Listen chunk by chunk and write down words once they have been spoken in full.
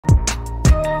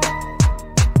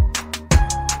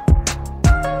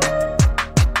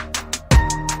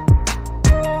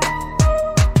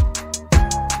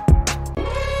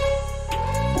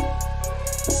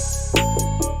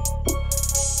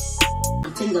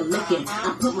a licking.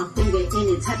 I put my finger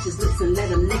in it, touch his lips and let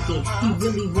him lick it. He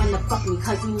really wanna fuck me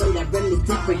cause he know that really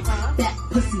different. That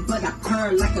pussy but I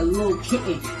purr like a little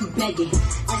kitten. He begging,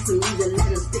 asking me to let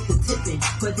him stick the tipping.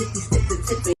 But if he stick the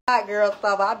tipping. Alright girl,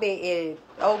 stop. I bet it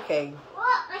okay.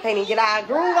 Can't even get our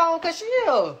groove on cause she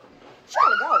here. She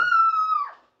gotta go.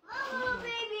 Oh,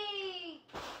 baby.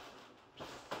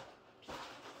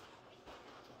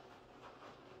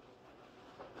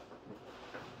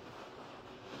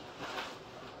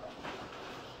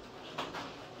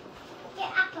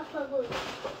 Get aqua.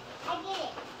 I get it.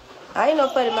 I ain't know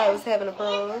Funny Mike was having a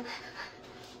problem.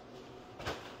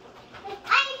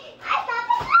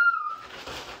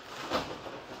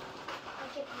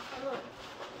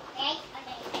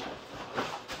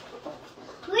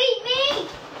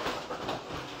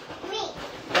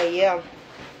 Yeah,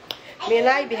 me and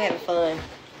I be having fun.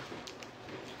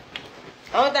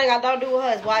 Only thing I don't do with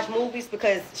her is watch movies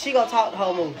because she gonna talk the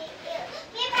whole movie.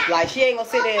 Like she ain't gonna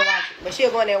sit there and watch it, but she'll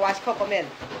go in there and watch Coco Melon.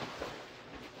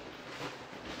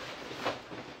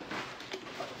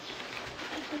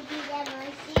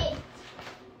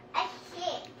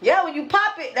 Yeah, when you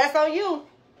pop it, that's on you.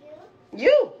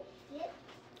 You.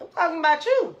 I'm talking about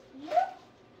you.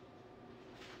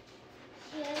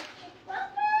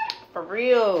 For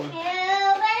real.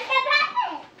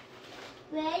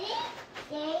 Ready,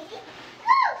 steady,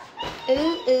 go.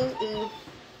 Ooh.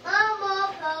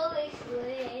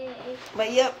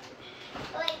 But yep.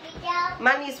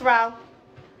 My niece Raw.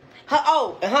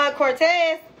 And her and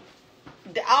Cortez,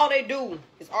 all they do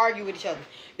is argue with each other.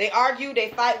 They argue, they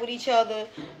fight with each other.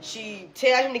 She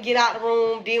tell him to get out the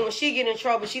room. Then when she get in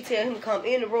trouble, she tell him to come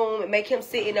in the room and make him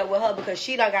sit in there with her because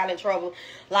she done got in trouble.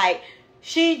 Like,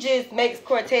 she just makes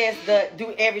Cortez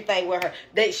do everything with her.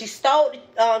 She stole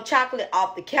the chocolate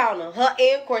off the counter. Her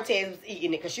and Cortez was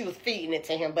eating it because she was feeding it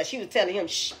to him. But she was telling him,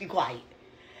 shh, be quiet.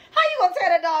 How you gonna tell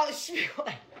that dog, shh, be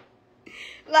quiet?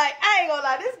 Like, I ain't gonna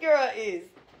lie. This girl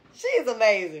she's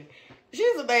amazing.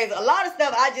 She's amazing. A lot of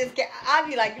stuff I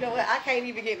be like, you know what? I can't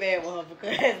even get mad with her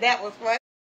because that was fun.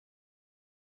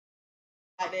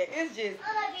 Like that. It's just,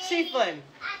 she funny.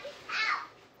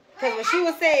 Because when she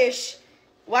was saying, shh,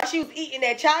 while she was eating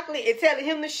that chocolate and telling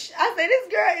him to shh, I said, this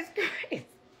girl is crazy.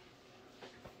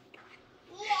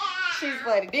 Yeah. She's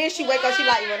funny. Then she wake up, she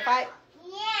like, you want to fight?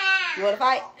 Yeah. You want to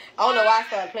fight? I don't know why I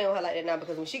started playing with her like that now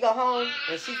because when she go home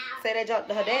and she say that jump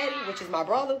to her daddy, which is my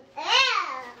brother,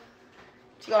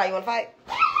 she go like, you want to fight?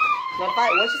 You want to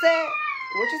fight? What you said?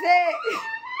 What you said?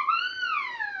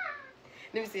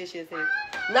 Let me see if she'll say it.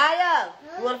 Naya,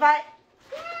 you want to fight?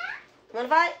 You want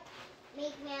to fight?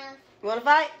 Mickey Mouse. You want to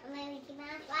fight? I'm a Mickey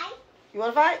Mouse, right? You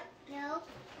want to fight? No.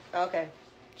 Okay.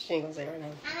 She ain't going to say it right now.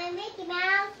 I'm a Mickey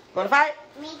Mouse. Want to fight?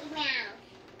 Mickey Mouse.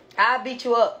 I'll beat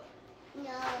you up.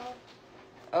 No.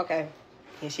 Okay.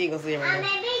 Yeah, she ain't going to say it right I'm now.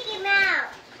 a Mickey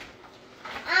Mouse.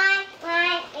 I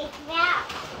want Mickey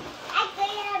Mouse. I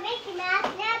say a Mickey Mouse.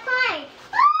 Now fine.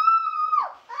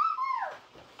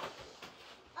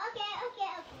 Okay.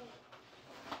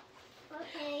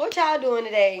 What y'all doing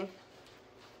today?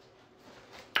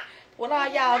 What are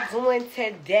y'all doing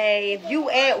today? If you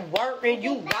at work and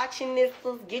you watching this,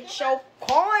 let's get your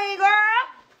coin, girl.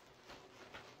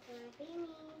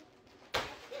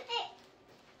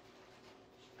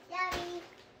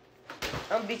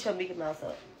 I'm gonna beat your Mickey Mouse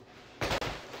up.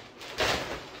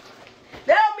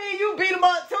 That mean you beat him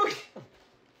up too.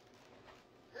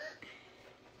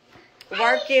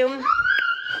 Working.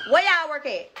 Where y'all work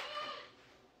at?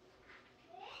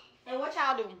 And what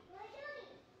y'all do?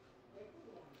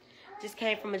 Just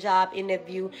came from a job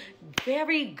interview.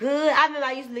 Very good. I remember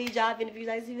I used to leave job interviews.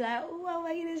 I used to be like, oh, I want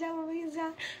to get this job, I want to get this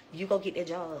job. You go get that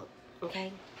job,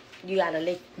 okay? You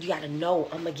gotta know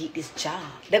I'm gonna get this job.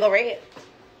 They go red.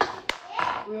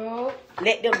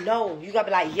 Let them know. You gotta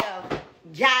be like, yeah,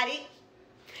 got it.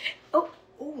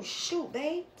 Oh, shoot,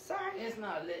 babe. Sorry. It's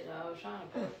not lit, I was trying to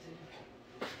put it to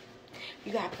you.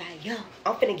 You gotta be like, yo,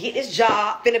 I'm finna get this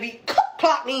job. Finna be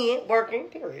clocked in, working,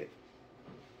 period.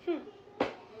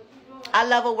 I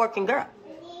love a working girl.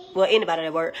 Well, anybody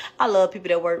that work. I love people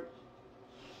that work.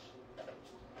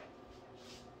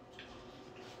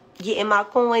 Getting my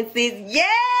coins, sis.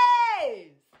 Yes!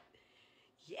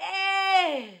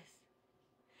 Yes!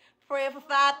 Praying for 5:30.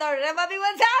 That might be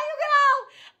what time you go.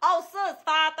 Oh, sis,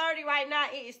 5:30 right now.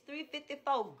 It is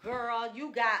 3:54. Girl,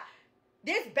 you got...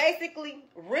 This basically,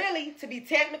 really, to be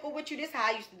technical with you, this is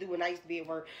how I used to do when I used to be at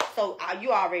work. So,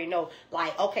 you already know.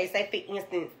 Like, okay, say for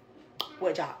instance,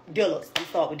 what job? Deluxe. I'm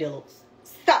starting with Deluxe.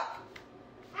 Stop.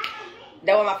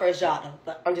 That was my first job, though.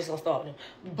 But I'm just going to start with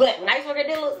them. But when I used to work at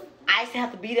Deluxe, I used to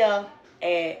have to be there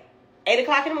at 8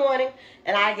 o'clock in the morning.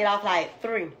 And I get off like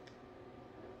 3.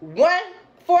 1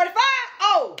 45?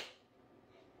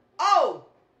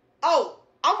 Oh,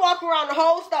 I'm walking around the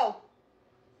whole store.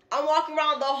 I'm walking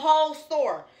around the whole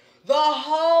store. The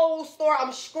whole store.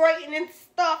 I'm straightening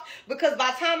stuff because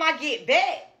by the time I get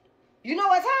back, you know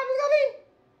what time it's going to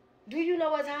be? Do you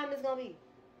know what time it's going to be?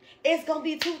 It's going to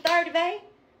be 2:30, babe.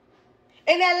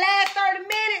 In that last 30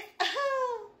 minutes,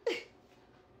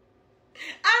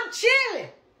 I'm chilling.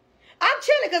 I'm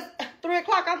chilling because 3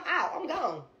 o'clock, I'm out. I'm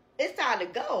gone. It's time to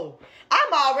go.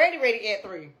 I'm already ready at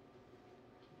 3.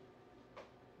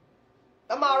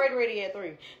 I'm already ready at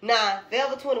 3. Nah,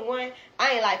 Forever 21,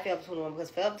 I ain't like Forever 21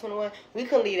 because Forever 21, we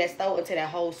couldn't leave that store until that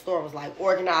whole store was like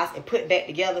organized and put back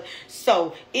together.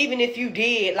 So even if you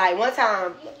did, like one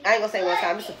time, I ain't gonna say one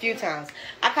time, just a few times,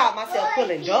 I caught myself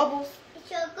pulling doubles.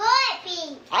 It's a good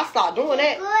thing. I stopped doing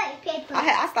that. Good paper.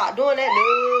 I stopped doing that.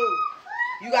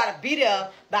 No. You gotta be there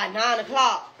by 9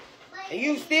 o'clock. And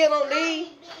you still don't leave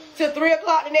till 3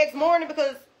 o'clock the next morning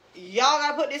because y'all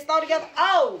gotta put this store together.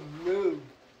 Oh, no.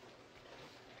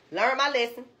 Learn my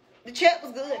lesson. The check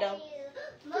was good, though.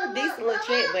 It was a decent little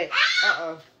check, but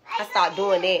I stopped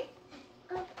doing that.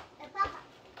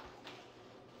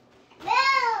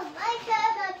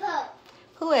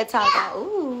 Who had talked about?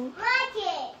 Ooh.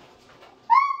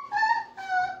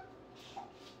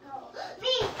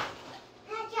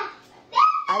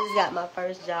 I just got my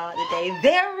first job today.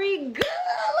 Very good.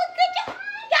 Look at y'all.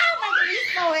 Y'all making me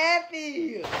so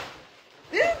happy.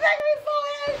 This is making me so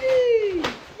happy.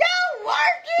 Y'all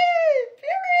working.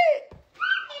 Period.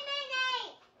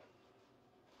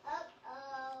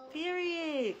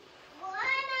 Period.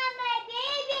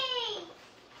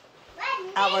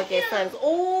 I work at Sun's.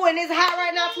 Ooh, and it's hot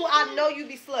right now, too. I know you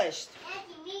be slushed.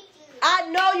 I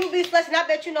know you be slushed, and I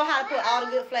bet you know how to put all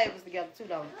the good flavors together, too,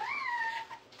 don't you?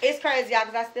 It's crazy, y'all,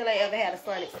 because I still ain't ever had a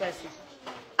Sonic slushie.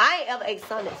 I ain't ever ate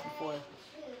Sonics before.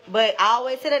 But I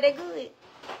always say that they're good.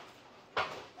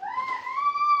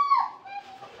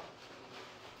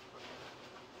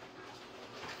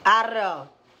 Out of there.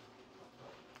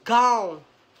 Gone.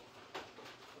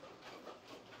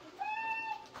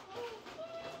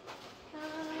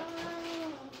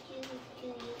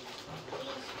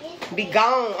 Be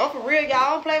gone. I'm for real,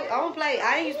 y'all. I don't play.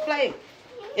 I ain't used to play.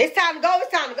 It's time to go.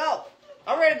 It's time to go.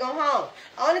 I'm ready to go home.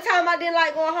 Only time I didn't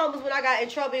like going home was when I got in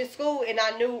trouble in school and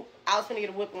I knew I was finna get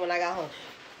a whipping when I got home.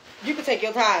 You can take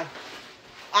your time.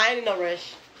 I ain't in no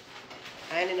rush.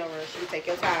 You can take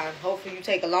your time. Hopefully you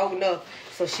take it long enough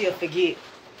so she'll forget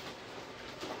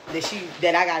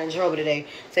that I got in trouble today.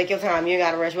 Take your time. You ain't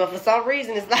got to rush. But for some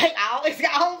reason, it's like I always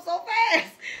got home so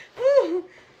fast.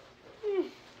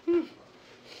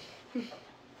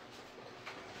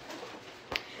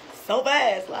 So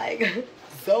fast, like...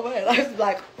 So bad. I was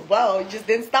like, wow, you just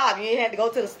didn't stop. You ain't had to go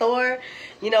to the store.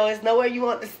 You know, it's nowhere you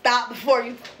want to stop before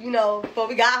before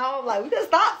we got home. Like, we could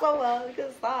stop somewhere. We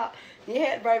could stop. You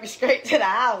had to bring me straight to the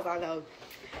house, I know.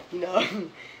 You know,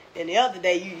 and the other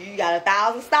day, you got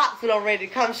 1,000 stops when I'm ready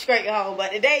to come straight home.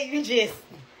 But today, you just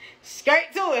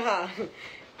straight to it, huh?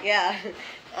 Yeah,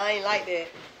 I ain't like that.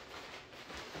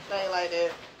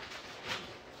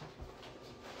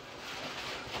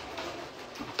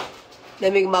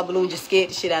 That nigga, my balloon just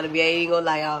scared the shit out of me. I ain't gonna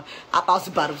lie, y'all. I thought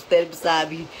somebody was standing beside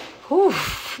me. Whew.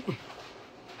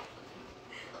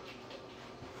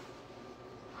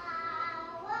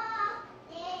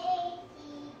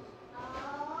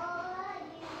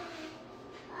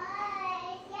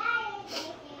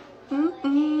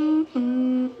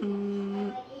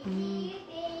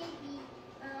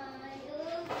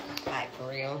 Like, for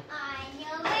real.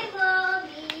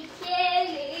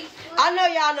 I know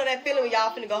y'all know that feeling when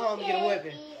y'all finna go home and get a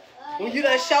whipping. When you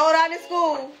done showed out in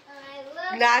school,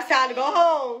 now it's time to go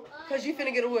home because you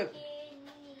finna get a whipping.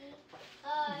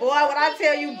 Boy, when I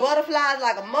tell you butterflies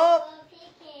like a mug,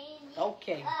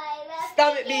 okay.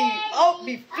 Stomach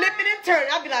be flipping and turning.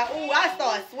 I be like, ooh, I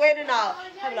start sweating out.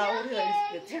 I be like, oh, this is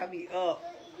gonna tear me up.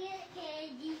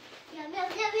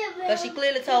 Because she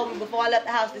clearly told me before I left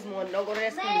the house this morning, don't go to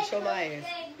that school and show my ass.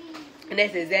 And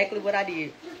that's exactly what I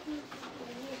did.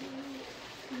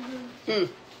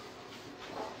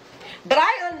 But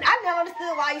I never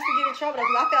understood why I used to get in trouble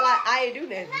because I felt like I ain't do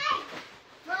nothing.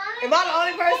 Am I the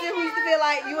only person who used to feel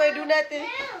like you ain't do nothing?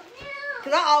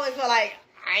 Because I always felt like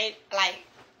I ain't, like,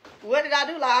 what did I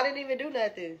do? Like, I didn't even do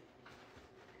nothing.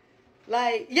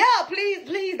 Like, yeah,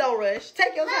 please don't rush.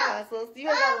 Take your time, sis. You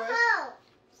ain't gotta rush.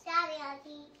 Sorry,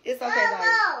 Auntie. It's okay,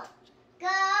 darling. Go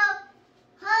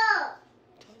home.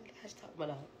 Gosh, talk about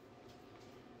that.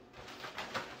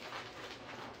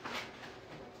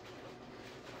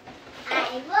 I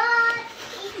want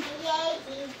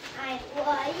it, I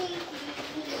want it,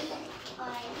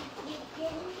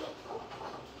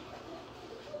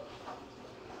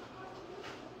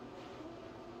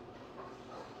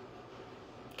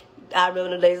 I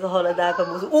remember the days of holding down.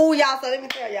 Ooh, y'all, so let me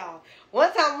tell y'all.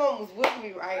 One time, Mom was with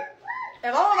me, right?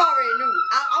 And Mom already knew.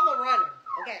 I'm a runner.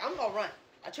 Okay, I'm going to run.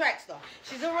 A track star.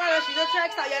 She's a runner. She's a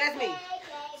track star. Yeah, that's me.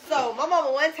 So, my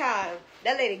mama one time,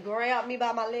 that lady grabbed me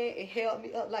by my leg and held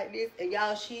me up like this. And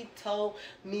y'all, she told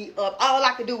me up. All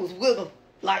I could do was wiggle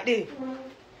like this.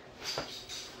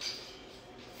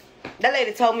 That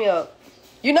lady told me up.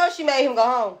 You know she made him go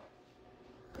home.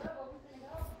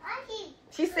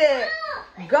 She said,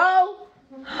 go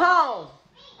home.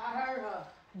 I heard her.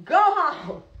 Go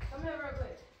home. Come here real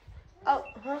quick. Oh,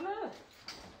 huh?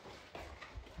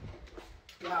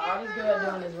 Yeah, all this girl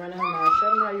doing is running her mouth. Show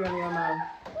them how you run your mouth.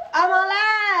 I'm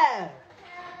alive.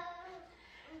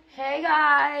 Hey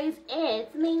guys,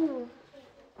 it's me.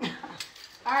 All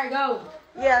right, go.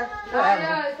 Yeah.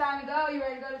 Yeah, it's time to go. You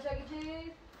ready to go to Chuck E.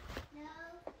 Cheese?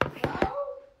 No.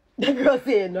 The girl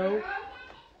said no.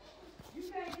 You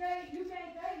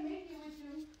can't take Mickey with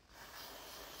you.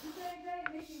 You can't take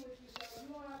Mickey with you, so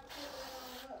you won't have to put that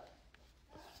on up.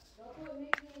 Don't put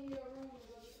Mickey in your room and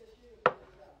go get your shoes.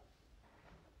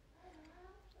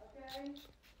 Okay?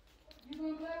 You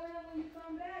gonna play with him when you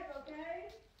come back,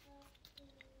 okay?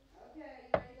 Okay,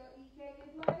 you ready to go eat cake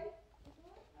and play?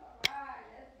 Alright,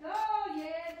 let's go!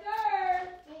 Yes,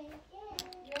 sir!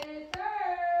 Yes, sir!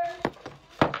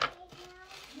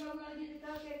 You're gonna get the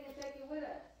cupcake and take it with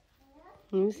us.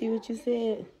 Let me see what you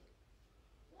said.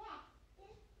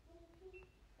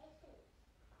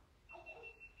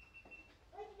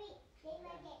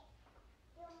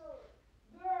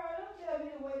 Girl, don't tell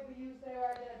me to wait for you to stay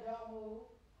right there, don't move.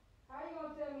 How you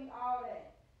gonna tell me all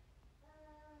that?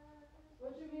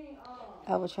 What you mean,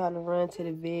 I was trying to run to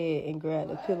the bed and grab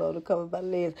the pillow to cover my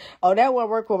legs. Oh, that won't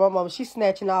work with my mom. She's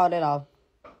snatching all that off.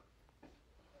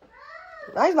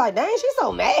 I was like, dang, she's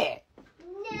so mad.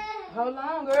 Hold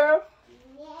on, girl.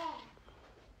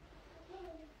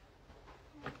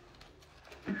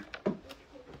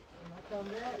 Come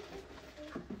back.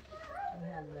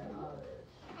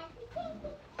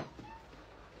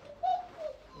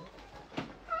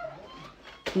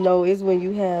 No, it's when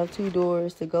you have two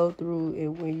doors to go through,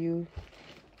 and when you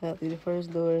go through the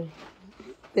first door,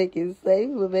 think it's safe.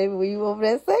 But baby, when you open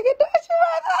that second door, she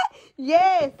right there.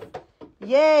 Yes,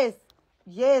 yes,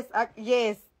 yes,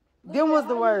 yes. Them was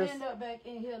the worst. You end up back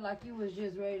in here like you was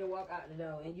just ready to walk out the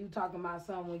door, and you talking about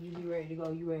something when you be ready to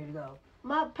go. You ready to go.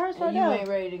 My purse right And you there. ain't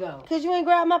ready to go. Cause you ain't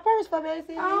grabbed my purse for me. I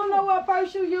don't know what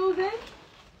purse you using.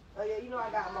 Oh yeah, you know I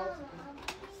got most.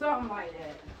 Something like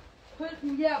that. Put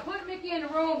Mickey in the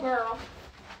room, girl.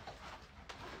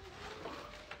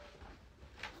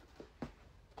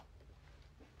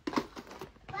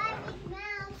 Bye, Mickey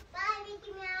Mouse. Bye,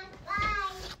 Mickey Mouse.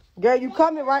 Bye. Girl, you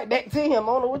coming right back to him. I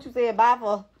don't know what you said bye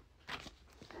for.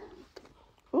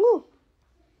 Ooh.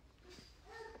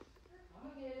 I'm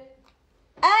gonna get it.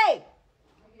 Hey, I'm gonna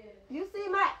get it. you see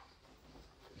my? I'm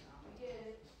gonna get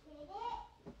it.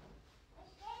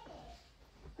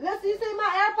 Listen, you see my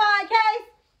AirPod case?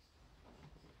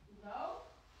 No?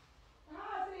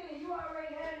 How I seen it? You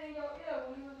already had it in your ear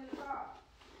when you was in the car.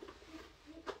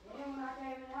 And when I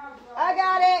came in the house, you I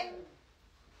got it.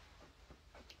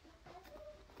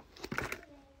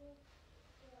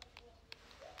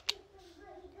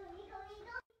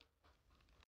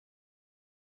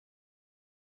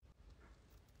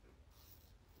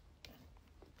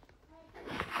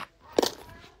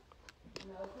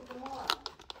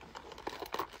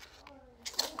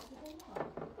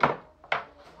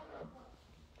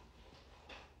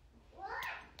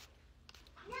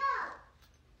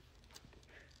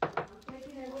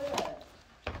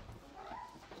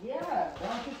 Yeah.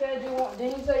 Don't you say you want?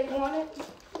 Didn't you say you wanted?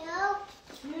 No.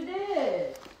 You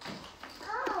did.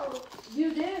 Oh.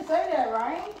 You did say that,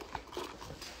 right?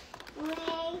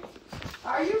 Wait.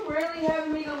 Are you really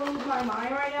having me to lose my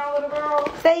mind right now, little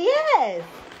girl? Say yes.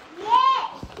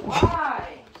 Yes.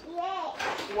 Why? Yes.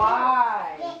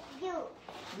 Why? Yes, you.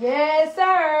 Yes,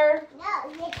 sir.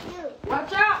 No, yes, you.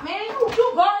 Watch out, man.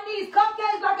 You guarding these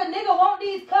cupcakes like a nigga want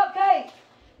these cupcakes.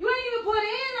 You ain't even put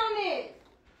in on this.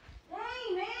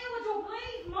 Dang, man. Would you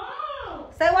please, Mom?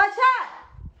 Say watch out.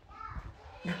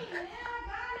 Man, I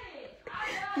got it.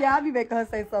 I got Yeah, I be making her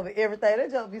say something everything.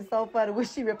 That just be so funny when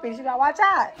she repeats. She got watch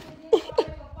out. it.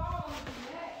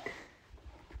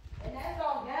 And that's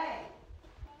on game.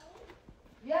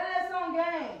 Yeah, that's on game.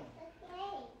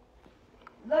 Okay.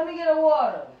 Let me get a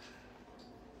water.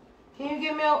 Can you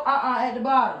give me a at the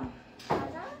bottom?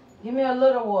 Give me a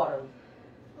little water.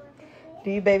 Do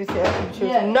you babysit after children?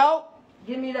 Yeah. Nope.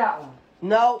 Give me that one.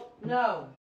 Nope. No.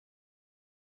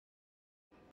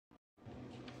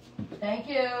 Thank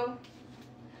you.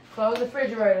 Close the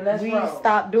refrigerator. Let's We roll.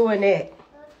 stop doing that.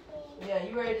 Okay. Yeah,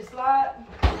 you ready to slide?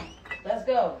 Let's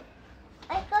go.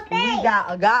 Let's go We back. got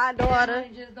a goddaughter,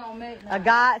 Just don't make a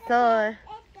godson,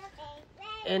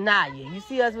 and Naya. You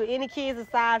see us with any kids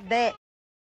besides that,